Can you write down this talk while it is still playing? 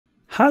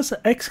Has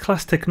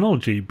X-Class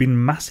technology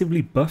been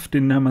massively buffed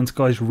in No Man's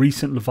Sky's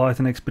recent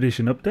Leviathan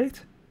expedition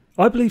update?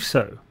 I believe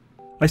so.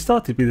 I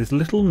started with this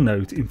little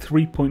note in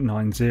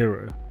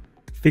 3.90.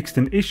 Fixed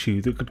an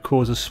issue that could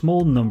cause a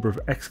small number of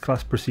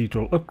X-Class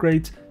procedural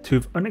upgrades to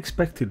have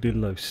unexpectedly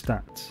low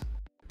stats.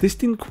 This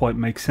didn't quite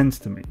make sense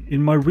to me.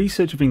 In my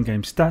research of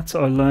in-game stats,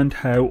 I learned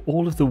how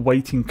all of the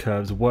weighting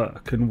curves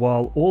work, and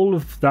while all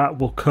of that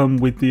will come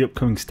with the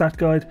upcoming stat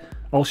guide,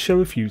 I'll show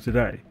a few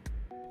today.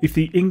 If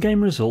the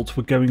in-game results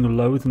were going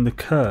lower than the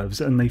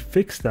curves and they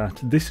fixed that,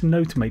 this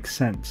note makes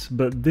sense,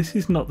 but this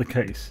is not the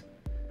case.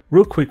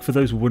 Real quick, for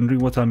those wondering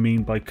what I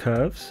mean by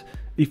curves,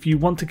 if you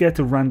want to get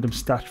a random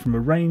stat from a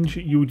range,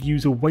 you would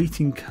use a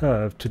weighting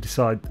curve to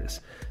decide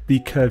this. The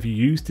curve you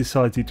use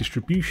decides the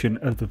distribution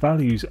of the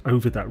values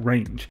over that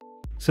range.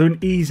 So an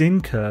ease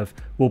in curve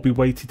will be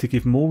weighted to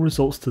give more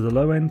results to the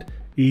low end,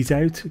 ease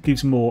out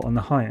gives more on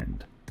the high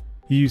end.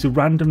 You use a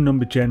random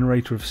number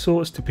generator of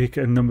sorts to pick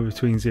a number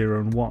between 0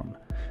 and 1.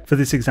 For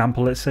this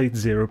example, let's say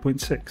it's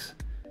 0.6.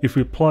 If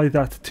we apply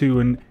that to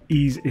an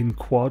ease in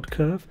quad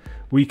curve,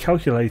 we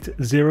calculate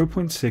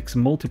 0.6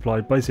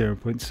 multiplied by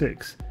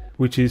 0.6,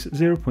 which is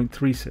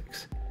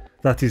 0.36.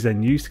 That is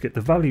then used to get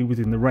the value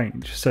within the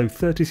range, so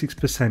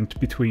 36%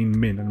 between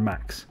min and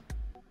max.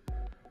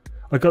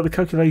 I got the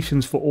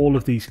calculations for all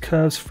of these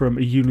curves from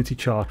a Unity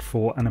chart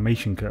for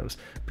animation curves,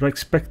 but I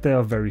expect they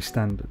are very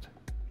standard.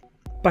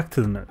 Back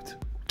to the note.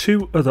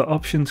 Two other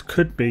options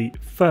could be: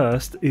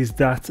 first is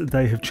that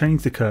they have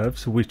changed the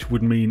curves, which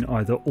would mean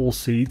either all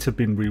seeds have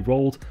been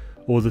re-rolled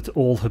or that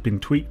all have been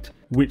tweaked,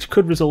 which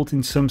could result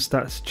in some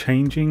stats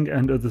changing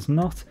and others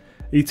not.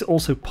 It's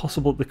also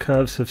possible that the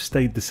curves have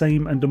stayed the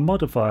same and a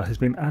modifier has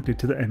been added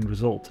to the end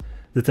result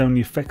that only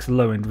affects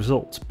low end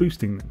results,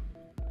 boosting them.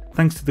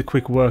 Thanks to the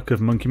quick work of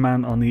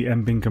Monkeyman on the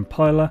MBin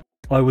compiler,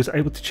 I was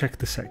able to check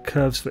the set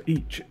curves for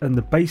each, and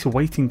the base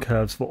weighting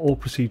curves for all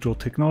procedural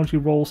technology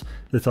roles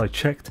that I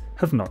checked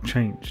have not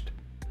changed.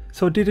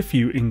 So I did a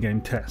few in-game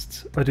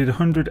tests. I did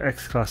 100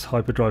 X-Class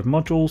hyperdrive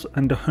modules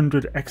and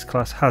 100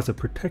 X-Class hazard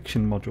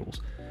protection modules,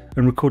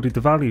 and recorded the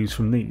values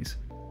from these.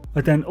 I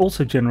then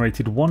also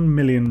generated 1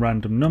 million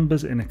random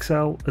numbers in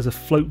Excel as a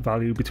float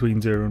value between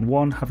 0 and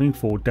 1 having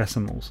 4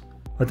 decimals.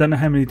 I don't know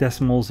how many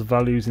decimals the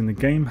values in the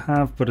game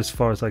have, but as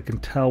far as I can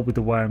tell with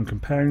the way I'm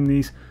comparing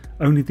these,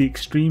 only the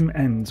extreme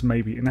ends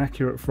may be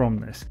inaccurate from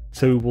this,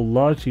 so we will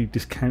largely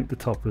discount the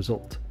top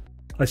result.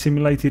 I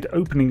simulated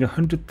opening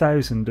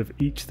 100,000 of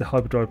each of the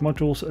hyperdrive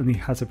modules and the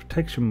hazard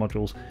protection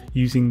modules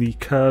using the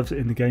curves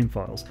in the game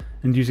files,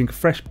 and using a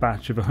fresh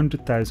batch of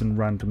 100,000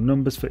 random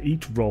numbers for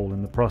each roll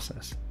in the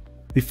process.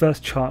 The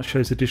first chart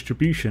shows a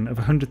distribution of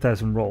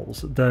 100,000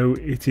 rolls, though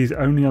it is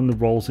only on the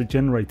rolls that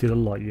generated a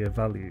light year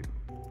value.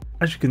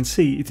 As you can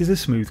see, it is a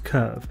smooth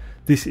curve.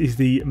 This is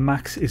the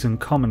max is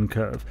uncommon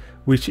curve,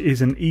 which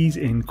is an ease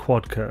in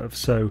quad curve,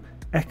 so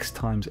x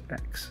times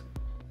x.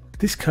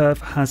 This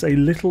curve has a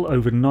little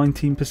over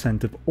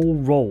 19% of all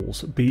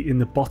rolls be in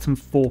the bottom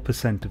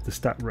 4% of the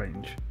stat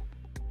range.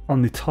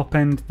 On the top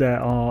end there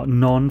are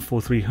none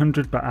for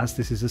 300, but as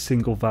this is a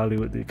single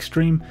value at the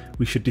extreme,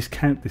 we should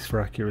discount this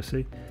for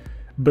accuracy.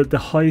 But the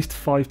highest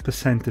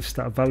 5% of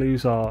stat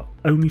values are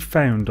only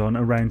found on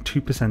around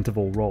 2% of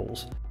all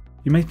rolls.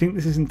 You may think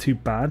this isn't too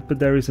bad, but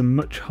there is a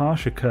much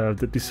harsher curve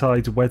that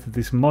decides whether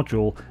this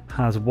module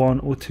has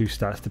 1 or 2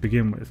 stats to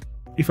begin with.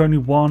 If only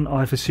one,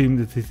 I've assumed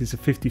that it is a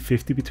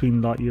 50-50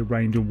 between light year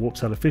range and warp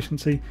cell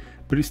efficiency,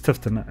 but it's tough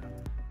to know.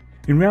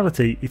 In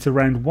reality, it's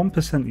around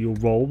 1% that your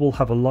roll will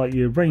have a light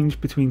year range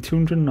between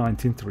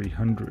 290 and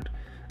 300,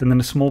 and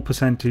then a small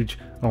percentage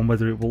on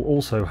whether it will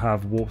also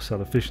have warp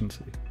cell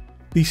efficiency.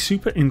 The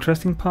super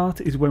interesting part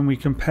is when we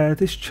compare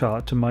this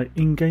chart to my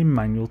in-game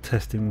manual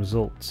testing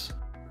results.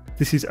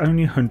 This is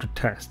only 100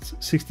 tests,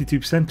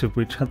 62% of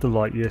which had the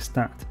light year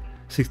stat,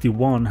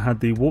 61 had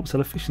the warp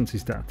cell efficiency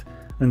stat,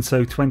 and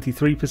so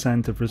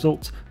 23% of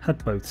results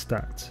had both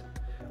stats,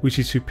 which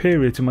is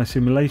superior to my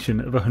simulation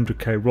of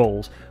 100k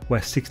rolls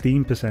where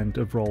 16%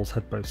 of rolls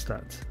had both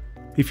stats.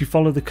 If you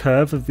follow the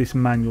curve of this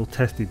manual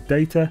tested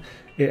data,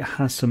 it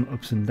has some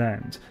ups and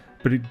downs,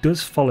 but it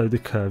does follow the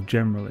curve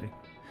generally.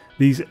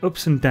 These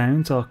ups and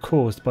downs are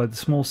caused by the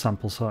small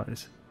sample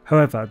size.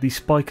 However, the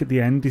spike at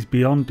the end is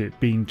beyond it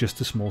being just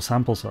a small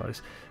sample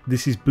size.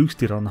 This is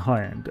boosted on the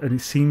high end, and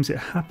it seems it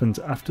happens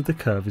after the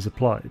curve is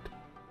applied.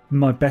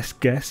 My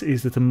best guess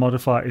is that a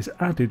modifier is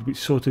added which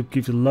sort of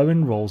gives low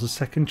end rolls a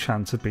second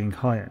chance of being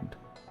high end.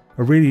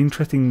 A really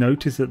interesting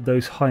note is that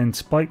those high end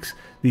spikes,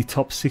 the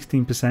top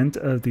 16%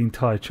 of the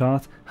entire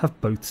chart, have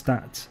both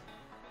stats.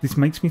 This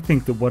makes me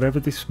think that whatever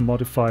this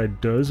modifier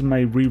does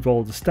may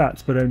re-roll the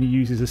stats but only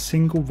uses a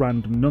single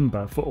random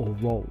number for all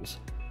rolls.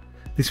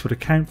 This would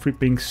account for it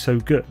being so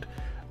good,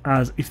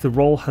 as if the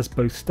roll has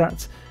both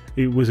stats,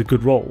 it was a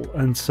good roll,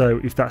 and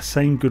so if that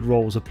same good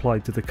roll was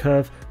applied to the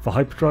curve for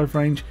hyperdrive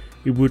range,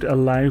 it would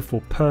allow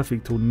for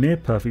perfect or near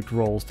perfect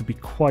rolls to be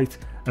quite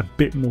a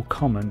bit more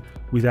common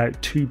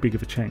without too big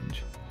of a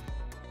change.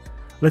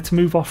 Let's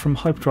move off from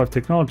hyperdrive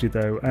technology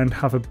though and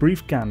have a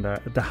brief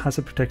gander at the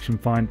hazard protection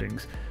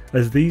findings,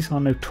 as these are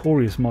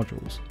notorious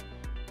modules.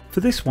 For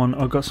this one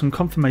I got some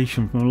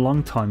confirmation from a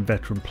long-time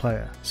veteran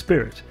player,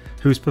 Spirit,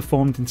 who has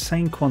performed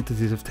insane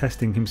quantities of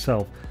testing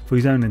himself for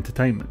his own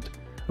entertainment,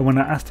 and when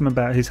I asked him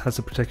about his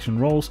hazard protection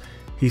rolls,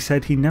 he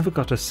said he never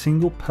got a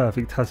single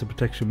perfect hazard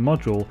protection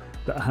module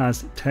that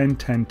has 10,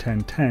 10,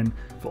 10, 10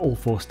 for all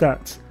 4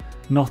 stats,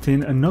 not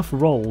in enough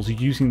rolls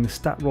using the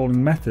stat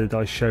rolling method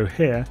I show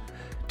here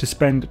to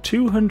spend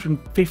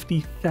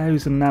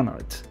 250,000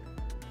 nanites.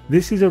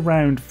 This is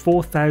around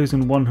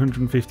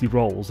 4,150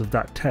 rolls of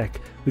that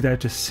tech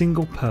without a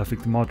single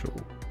perfect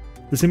module.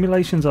 The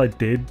simulations I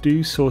did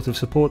do sort of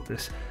support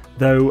this,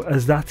 though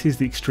as that is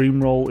the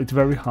extreme roll, it's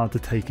very hard to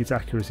take its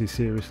accuracy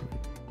seriously.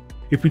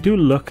 If we do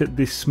look at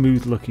this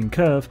smooth looking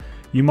curve,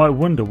 you might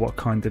wonder what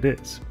kind it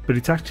is, but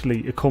it's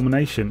actually a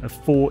culmination of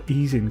 4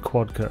 ease-in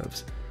quad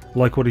curves,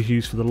 like what is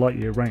used for the light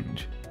year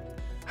range.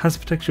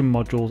 Hazard protection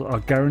modules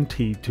are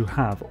guaranteed to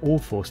have all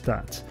 4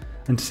 stats,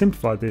 and to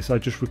simplify this I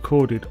just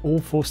recorded all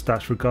 4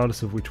 stats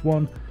regardless of which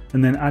one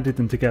and then added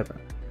them together.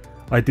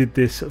 I did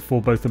this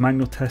for both the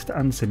manual test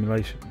and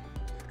simulation.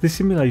 This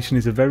simulation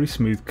is a very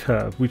smooth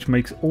curve which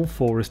makes all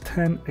 4 as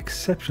 10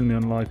 exceptionally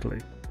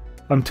unlikely.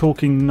 I'm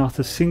talking not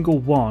a single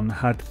one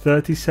had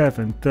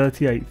 37,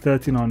 38,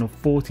 39 or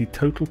 40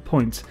 total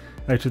points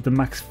out of the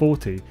max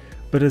 40,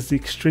 but as the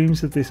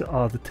extremes of this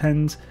are the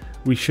 10s,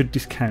 we should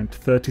discount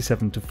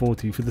 37 to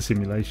 40 for the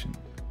simulation,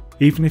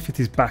 even if it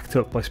is backed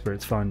up by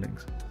Spirit's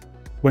findings.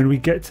 When we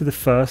get to the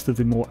first of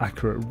the more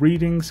accurate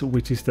readings,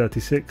 which is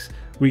 36,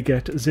 we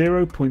get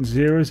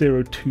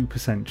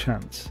 0.002%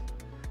 chance.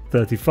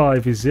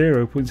 35 is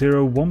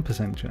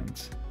 0.01%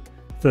 chance.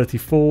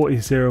 34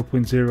 is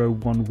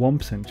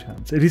 0.011%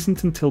 chance. It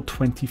isn't until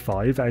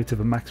 25 out of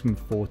a maximum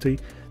 40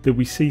 that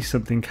we see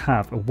something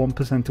have a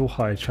 1% or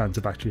higher chance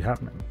of actually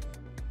happening.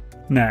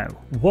 Now,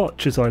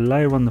 watch as I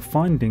layer on the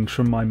findings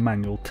from my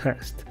manual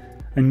test,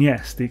 and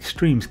yes, the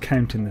extremes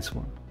count in this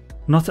one.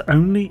 Not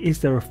only is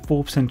there a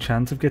 4%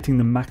 chance of getting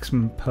the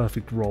maximum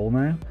perfect roll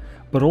now,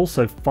 but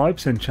also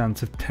 5%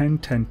 chance of 10,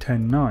 10,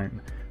 10,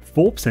 9,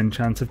 4%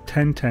 chance of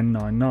 10, 10,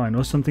 9, 9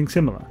 or something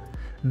similar.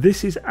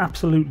 This is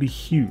absolutely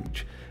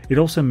huge. It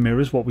also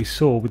mirrors what we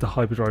saw with the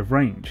hyperdrive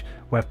range,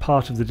 where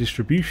part of the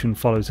distribution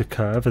follows a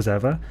curve as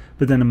ever,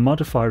 but then a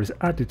modifier is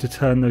added to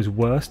turn those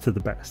worst to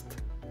the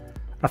best.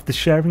 After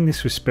sharing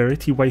this with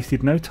Spirit, he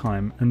wasted no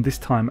time, and this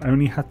time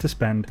only had to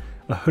spend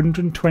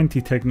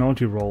 120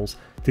 technology rolls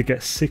to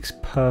get 6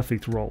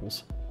 perfect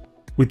rolls.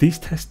 With these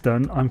tests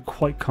done, I'm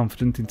quite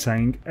confident in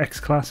saying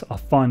X-Class are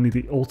finally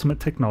the ultimate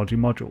technology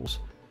modules.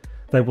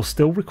 They will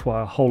still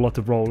require a whole lot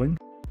of rolling,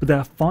 but they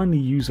are finally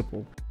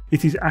usable.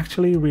 It is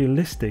actually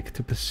realistic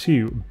to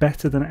pursue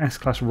better than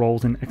S-Class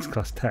rolls in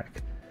X-Class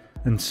tech,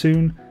 and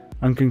soon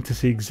I'm going to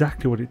see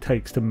exactly what it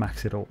takes to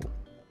max it all.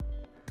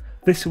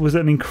 This was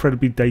an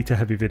incredibly data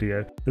heavy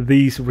video.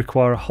 These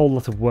require a whole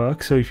lot of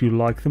work, so if you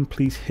like them,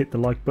 please hit the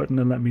like button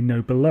and let me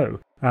know below,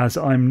 as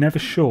I'm never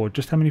sure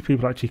just how many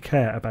people actually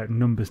care about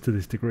numbers to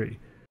this degree.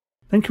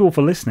 Thank you all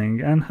for listening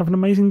and have an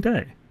amazing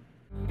day.